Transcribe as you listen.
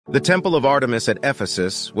The Temple of Artemis at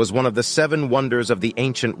Ephesus was one of the 7 wonders of the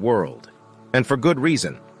ancient world, and for good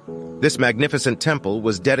reason. This magnificent temple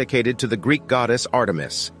was dedicated to the Greek goddess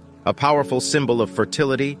Artemis, a powerful symbol of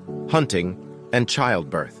fertility, hunting, and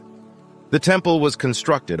childbirth. The temple was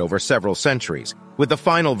constructed over several centuries, with the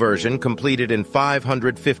final version completed in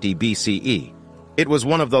 550 BCE. It was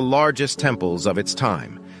one of the largest temples of its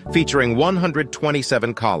time, featuring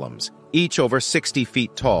 127 columns, each over 60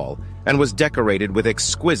 feet tall, and was decorated with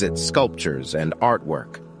exquisite sculptures and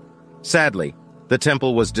artwork. Sadly, the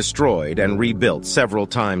temple was destroyed and rebuilt several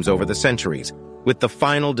times over the centuries, with the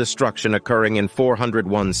final destruction occurring in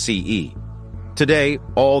 401 CE. Today,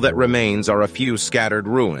 all that remains are a few scattered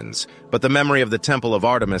ruins, but the memory of the Temple of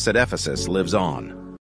Artemis at Ephesus lives on.